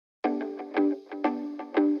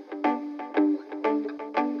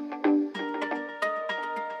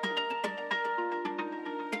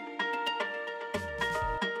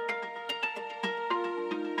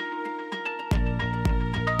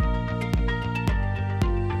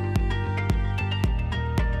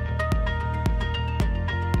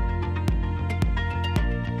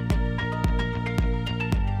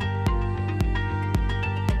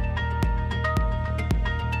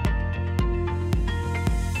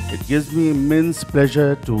It gives me immense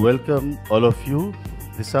pleasure to welcome all of you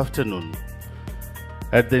this afternoon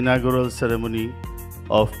at the inaugural ceremony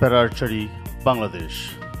of Para Archery, Bangladesh.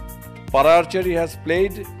 Para Archery has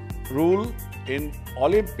played role in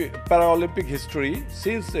Paralympic history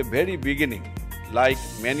since the very beginning, like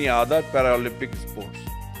many other Paralympic sports.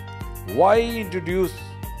 Why introduce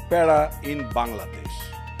Para in Bangladesh?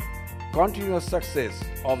 Continuous success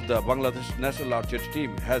of the Bangladesh national archery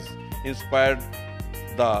team has inspired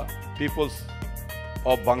the peoples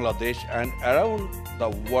of Bangladesh and around the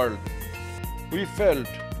world. We felt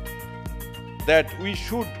that we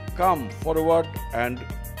should come forward and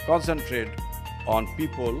concentrate on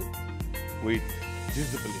people with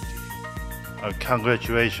disability.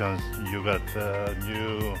 Congratulations, you got the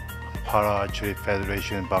new Para Archery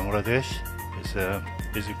Federation in Bangladesh. It's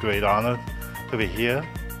a great honor to be here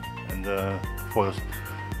and for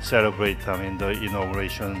celebrate the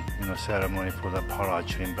inauguration ceremony for the Para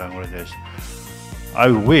Archery in Bangladesh. I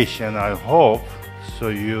wish and I hope so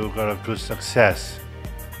you got a good success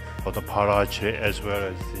for the Para Archery as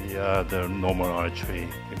well as the normal archery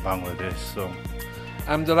in Bangladesh. So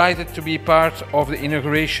I'm delighted to be part of the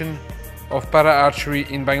inauguration of Para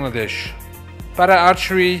Archery in Bangladesh. Para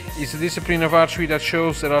Archery is a discipline of archery that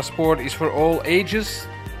shows that our sport is for all ages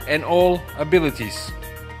and all abilities.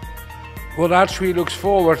 World Archery looks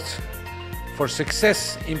forward for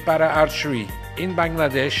success in Para Archery in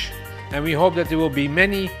Bangladesh, and we hope that there will be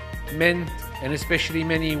many men and especially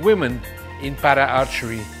many women in Para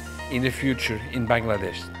Archery in the future in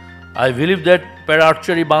Bangladesh. I believe that Para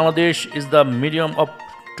Archery Bangladesh is the medium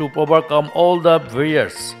to overcome all the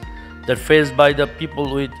barriers that faced by the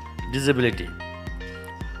people with disability.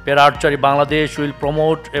 Para Archery Bangladesh will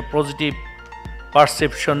promote a positive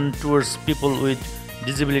perception towards people with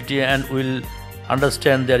disability and will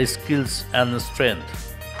understand their skills and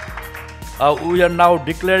strength. We are now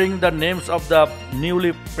declaring the names of the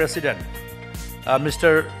newly president,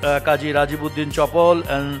 Mr. Kaji Rajibuddin Chopol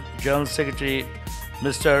and General Secretary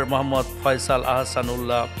Mr. Muhammad Faisal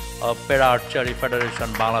Ahsanullah of Para Archery Federation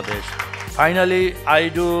Bangladesh. Finally, I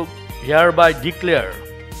do hereby declare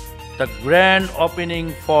the grand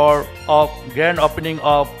opening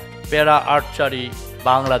of Para Archery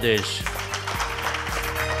Bangladesh.